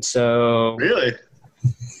season. So really,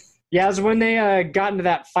 yeah, it was when they got into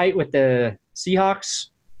that fight with the Seahawks.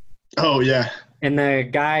 Oh yeah, and the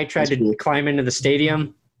guy tried to climb into the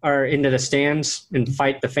stadium or into the stands and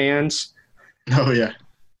fight the fans. Oh yeah,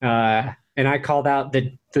 and I called out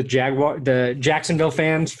the Jacksonville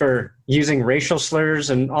fans for using racial slurs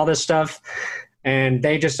and all this stuff, and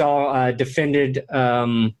they just all defended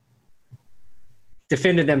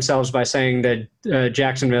themselves by saying that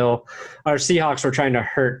Jacksonville or Seahawks were trying to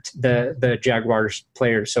hurt the Jaguars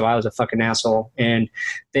players. So I was a fucking asshole, and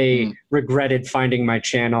they regretted finding my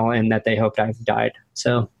channel and that they hoped I died.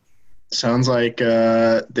 So sounds like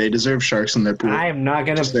they deserve sharks in their pool. I am not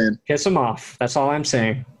going to piss them off. That's all I'm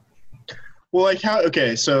saying. Well, like how?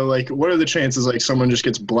 Okay, so like, what are the chances like someone just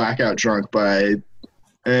gets blackout drunk by?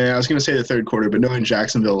 I was going to say the third quarter, but knowing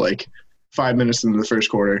Jacksonville, like 5 minutes into the first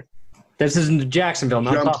quarter. This isn't Jacksonville,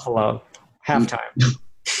 not Buffalo. Halftime.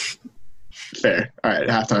 Fair. All right,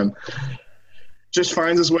 halftime. Just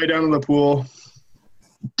finds his way down to the pool,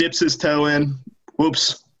 dips his toe in.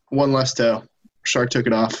 Whoops, one less toe. Shark took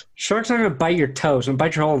it off. Shark's not going to bite your toes and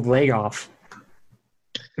bite your whole leg off.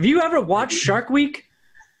 Have you ever watched Shark Week?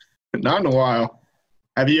 Not in a while.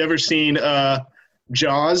 Have you ever seen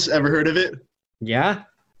Jaws? Ever heard of it? Yeah.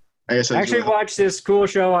 I guess I actually watched this cool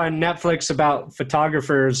show on Netflix about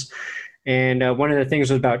photographers, and one of the things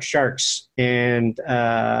was about sharks and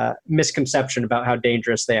misconception about how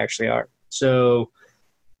dangerous they actually are. So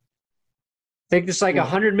I think there's like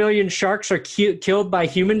 100 million sharks are killed by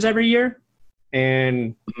humans every year.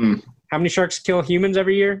 And how many sharks kill humans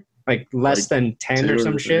every year? Like less than 10 or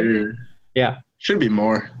some shit? Yeah. Should be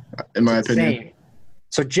more, in my opinion.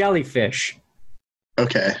 So jellyfish.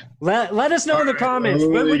 Okay. Let us know in the comments.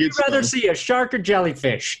 What would you rather see, a shark or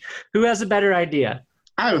jellyfish? Who has a better idea?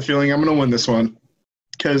 I have a feeling I'm going to win this one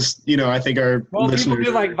because, I think our listeners... people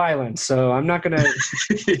do like violence, so I'm not going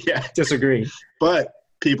to disagree. But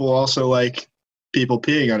people also like people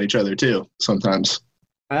peeing on each other, too, sometimes.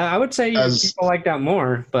 I would say people like that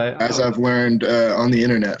more, but... As I've learned on the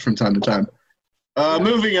internet from time to time.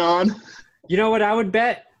 Moving on. You know what I would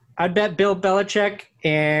bet? I'd bet Bill Belichick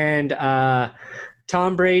and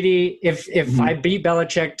Tom Brady. If I beat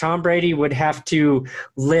Belichick, Tom Brady would have to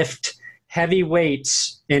lift heavy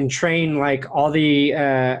weights and train like all the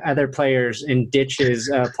other players and ditch his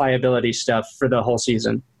pliability stuff for the whole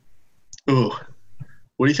season. Ooh.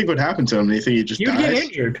 What do you think would happen to him? Do you think he just dies? Get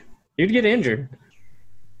injured. You'd get injured.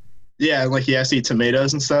 Yeah, like he has to eat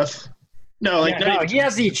tomatoes and stuff? No, he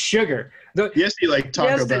has to eat sugar. He has to eat like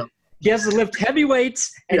Taco Bell. He has to lift heavy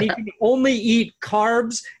weights, and he can only eat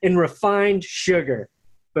carbs and refined sugar.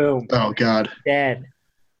 Boom. Oh, God. Dead.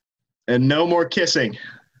 And no more kissing.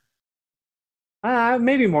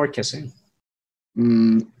 Maybe more kissing.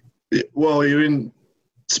 Well, you didn't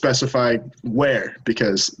specify where,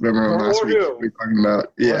 because remember last week we were talking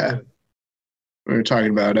about, we were talking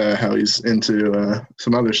about how he's into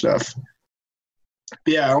some other stuff.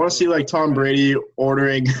 But yeah, I want to see like Tom Brady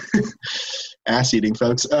ordering ass eating,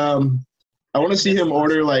 folks. I want to see him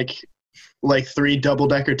order like 3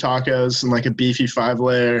 double-decker tacos and like a beefy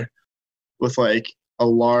 5-layer with like a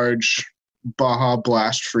large Baja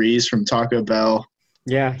Blast freeze from Taco Bell.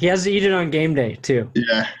 Yeah, he has to eat it on game day too.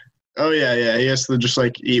 Yeah. Oh yeah. He has to just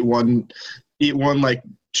like eat one like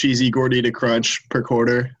cheesy Gordita Crunch per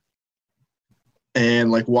quarter, and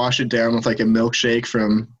like wash it down with like a milkshake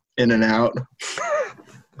from In-N-Out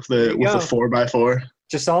with a 4x4.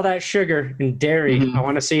 Just all that sugar and dairy. Mm-hmm. I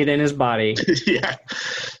want to see it in his body. Yeah.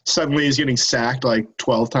 Suddenly he's getting sacked like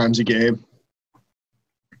 12 times a game.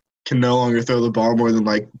 Can no longer throw the ball more than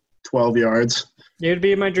like 12 yards. It would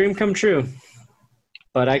be my dream come true.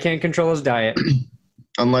 But I can't control his diet.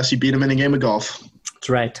 Unless you beat him in a game of golf. That's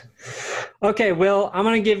right. Okay, Will, I'm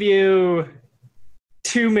going to give you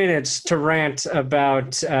 2 minutes to rant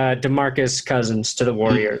about DeMarcus Cousins to the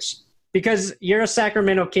Warriors. Because you're a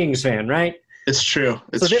Sacramento Kings fan, right? It's true.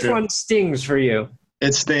 So this one stings for you.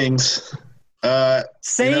 It stings.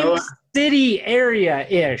 Same city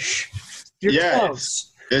area-ish. You're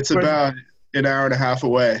close. It's about an hour and a half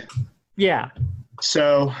away. Yeah.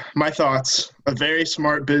 So my thoughts, a very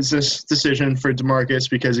smart business decision for DeMarcus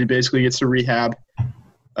because he basically gets to rehab.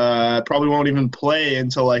 Probably won't even play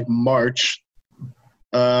until like March.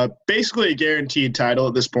 Basically a guaranteed title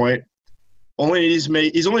at this point. He's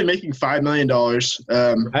only making $5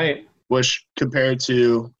 million. Right. Which compared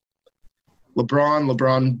to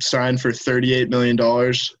LeBron signed for $38 million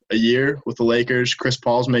a year with the Lakers. Chris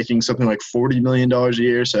Paul's making something like $40 million a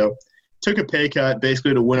year. So took a pay cut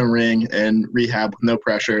basically to win a ring and rehab with no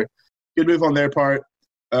pressure. Good move on their part.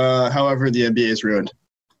 However, the NBA is ruined.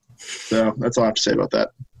 So that's all I have to say about that.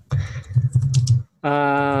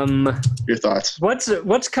 Your thoughts?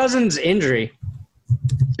 What's Cousins' injury?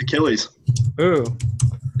 Achilles. Ooh.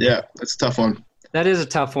 Yeah, that's a tough one. That is a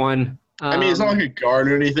tough one. I mean, he's not like a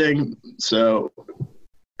guard or anything, so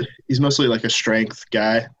he's mostly like a strength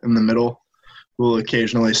guy in the middle who will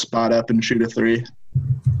occasionally spot up and shoot a three.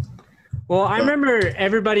 Well, I remember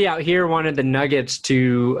everybody out here wanted the Nuggets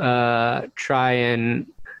to try and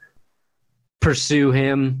pursue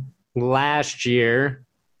him last year.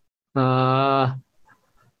 Hold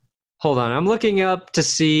on. I'm looking up to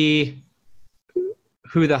see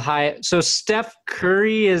who the high. So Steph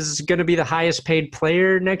Curry is going to be the highest paid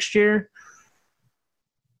player next year.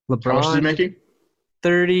 LeBron. How much is he making?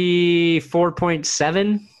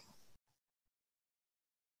 34.7.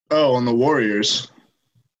 Oh, on the Warriors.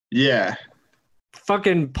 Yeah.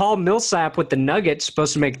 Fucking Paul Millsap with the Nuggets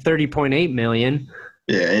supposed to make $30.8 million.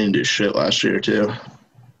 Yeah, he didn't do shit last year too.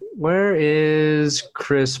 Where is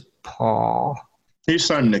Chris Paul? He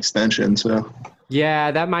signed an extension, so.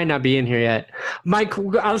 Yeah, that might not be in here yet. Mike,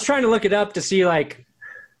 I was trying to look it up to see, like,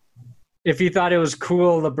 if you thought it was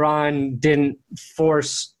cool LeBron didn't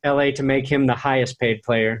force LA to make him the highest paid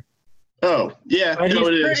player. Oh, yeah. But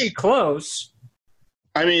he's pretty close.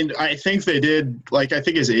 I mean, I think they did. Like, I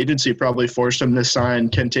think his agency probably forced him to sign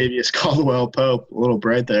Kentavious Caldwell-Pope, a little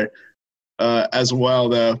bright there, as well,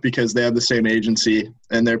 though, because they have the same agency.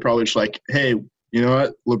 And they're probably just like, hey, you know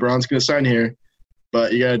what? LeBron's going to sign here,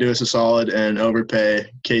 but you got to do us a solid and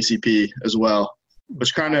overpay KCP as well,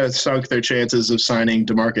 which kind of sunk their chances of signing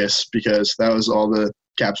DeMarcus because that was all the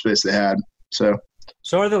cap space they had. So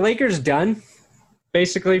are the Lakers done,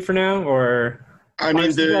 basically, for now? Or I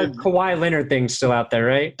mean, the Kawhi Leonard thing's still out there,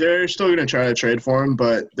 right? They're still going to try to trade for him,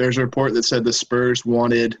 but there's a report that said the Spurs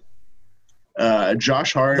wanted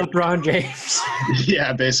Josh Hart. LeBron James.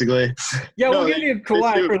 Yeah, basically. Yeah, we'll give you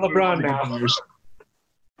Kawhi for LeBron now.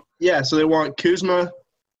 Yeah, so they want Kuzma,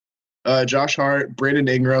 Josh Hart, Brandon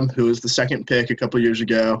Ingram, who was the second pick a couple years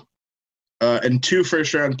ago, and 2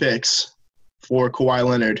 first-round picks for Kawhi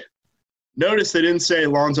Leonard. Notice they didn't say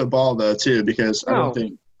Lonzo Ball, though, too, because I don't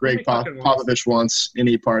think Greg Popovich wants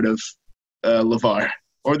any part of LeVar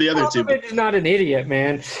or the other two. Popovich is not an idiot,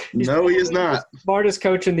 man. No, he is not. The smartest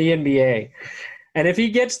coach in the NBA. And if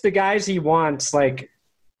he gets the guys he wants, like,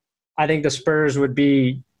 I think the Spurs would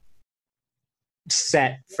be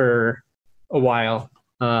set for a while.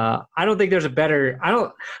 I don't think there's a better –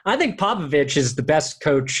 I think Popovich is the best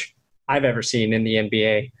coach I've ever seen in the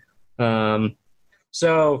NBA.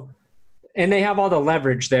 And they have all the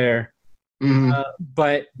leverage there. Mm-hmm.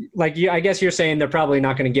 But like I guess you're saying they're probably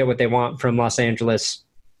not going to get what they want from Los Angeles.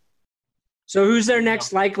 So who's their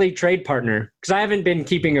next likely trade partner? Because I haven't been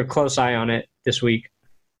keeping a close eye on it this week.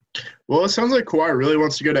 Well, it sounds like Kawhi really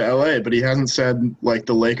wants to go to LA, but he hasn't said like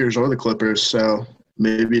the Lakers or the Clippers. So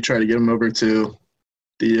maybe try to get him over to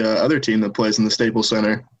the other team that plays in the Staples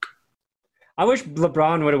Center. I wish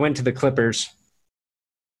LeBron would have went to the Clippers.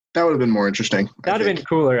 That would have been more interesting. That would have been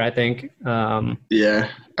cooler, I think. Yeah,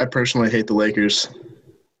 I personally hate the Lakers.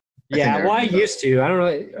 I used to. I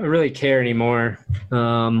don't really care anymore.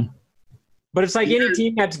 But it's like any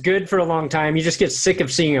team that's good for a long time, you just get sick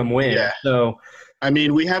of seeing them win. Yeah. So, I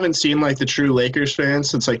mean, we haven't seen like the true Lakers fans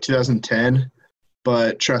since like 2010,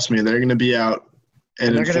 but trust me, they're going to be out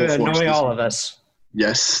and they're going to annoy all of us.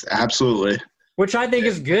 Yes, absolutely. Which I think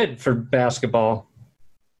is good for basketball.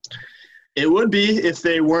 It would be if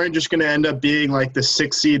they weren't just going to end up being like the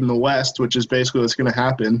 6th seed in the West, which is basically what's going to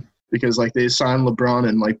happen because like they signed LeBron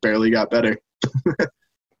and like barely got better.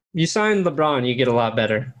 You sign LeBron, you get a lot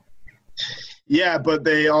better. Yeah, but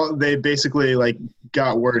they basically like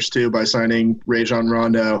got worse too by signing Rajon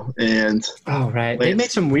Rondo and they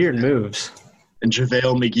made some weird moves. And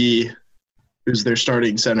JaVale McGee, who's their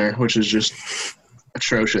starting center, which is just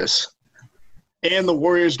atrocious. And the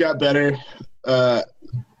Warriors got better.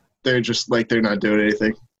 They're just like they're not doing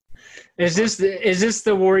anything. Is this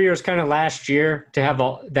the Warriors kind of last year to have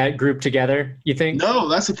that group together? You think? No,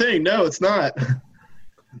 that's the thing. No, it's not.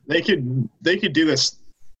 They could do this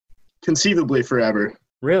conceivably forever.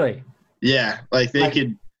 Really? Yeah, like they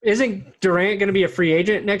could. Isn't Durant going to be a free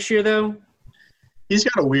agent next year though? He's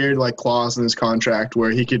got a weird like clause in his contract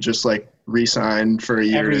where he could just like re-sign for a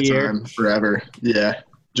year at a time forever. Yeah,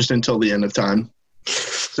 just until the end of time.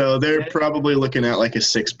 So they're probably looking at like a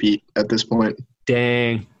 6-peat at this point.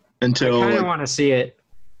 Dang. Until I kind of want to see it.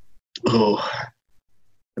 Oh,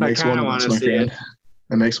 it makes one of us, my friend.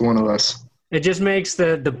 It makes one of us. It just makes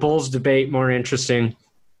the Bulls debate more interesting.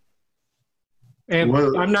 And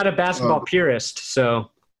I'm not a basketball purist,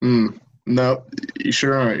 so. No, you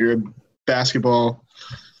sure aren't. You're a basketball.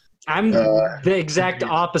 I'm the exact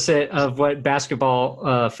opposite of what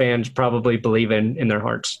basketball fans probably believe in their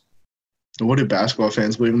hearts. What do basketball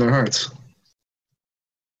fans believe in their hearts?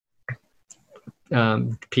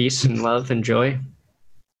 Peace and love and joy.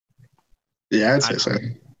 Yeah, I'd say so.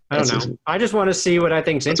 I don't know. I just want to see what I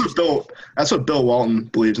think's interesting. That's what Bill Walton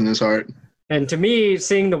believes in his heart. And to me,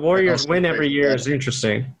 seeing the Warriors win every year is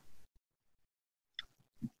interesting.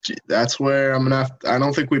 That's where I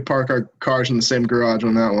don't think we park our cars in the same garage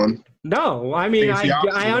on that one. No, I mean,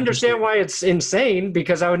 I understand why it's insane,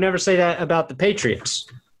 because I would never say that about the Patriots.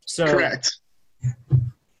 So, correct.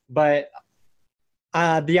 But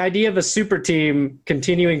the idea of a super team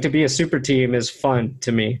continuing to be a super team is fun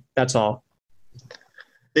to me. That's all.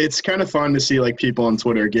 It's kind of fun to see like people on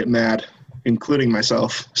Twitter get mad, including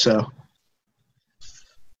myself. So,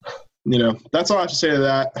 that's all I have to say to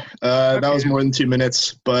that. Okay. That was more than 2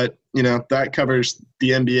 minutes, but that covers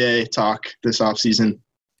the NBA talk this offseason.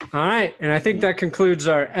 All right, and I think that concludes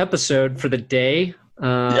our episode for the day.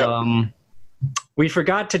 Yep. We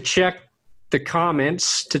forgot to check the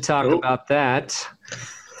comments to talk about that.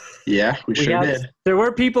 Yeah, we sure did. There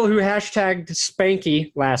were people who hashtagged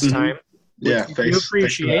Spanky last time. Yeah, we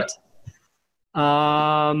appreciate.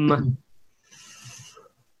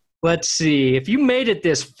 Let's see. If you made it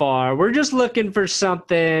this far, we're just looking for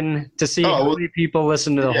something to see how many people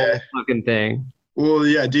listen to the whole fucking thing. Well,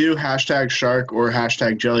 yeah, do hashtag shark or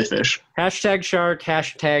hashtag jellyfish. Hashtag shark,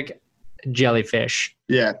 hashtag jellyfish.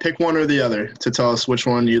 Yeah, pick one or the other to tell us which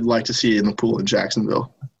one you'd like to see in the pool in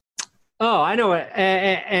Jacksonville. Oh, I know it.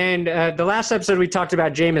 And the last episode we talked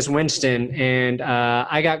about Jameis Winston, and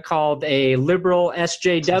I got called a liberal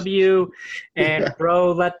SJW, and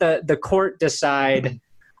bro, let the court decide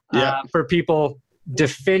for people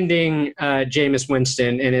defending Jameis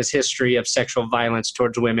Winston and his history of sexual violence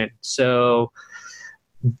towards women. So,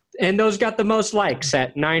 and those got the most likes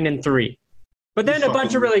at 9 and 3. But then a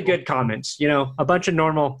bunch of really good comments. A bunch of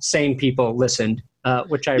normal, sane people listened,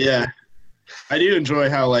 which I I do enjoy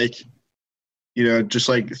how just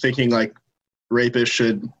like thinking like rapists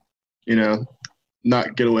should,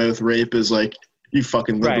 not get away with rape is like, you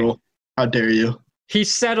fucking liberal. Right. How dare you? He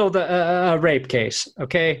settled a rape case,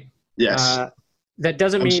 okay? Yes. That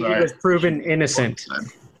doesn't mean he was proven innocent.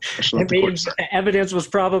 It means the evidence was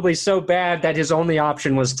probably so bad that his only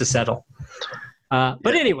option was to settle.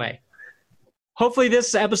 But anyway, hopefully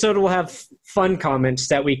this episode will have fun comments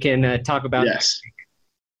that we can talk about. Yes.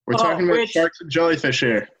 We're talking about sharks and jellyfish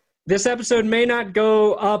here. This episode may not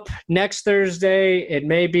go up next Thursday. It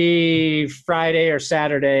may be Friday or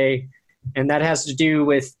Saturday. And that has to do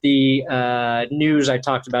with the news I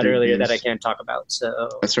talked about earlier that I can't talk about. So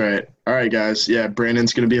that's right. All right, guys. Yeah,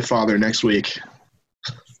 Brandon's going to be a father next week.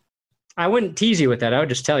 I wouldn't tease you with that. I would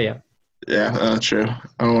just tell you. Yeah, true.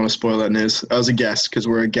 I don't want to spoil that news. I was a guess because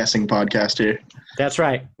we're a guessing podcast here. That's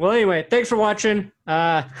right. Well, anyway, thanks for watching.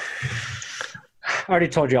 I already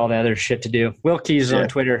told you all the other shit to do. Will Keys on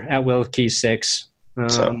Twitter at WillKeys6.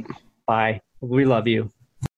 Bye. We love you.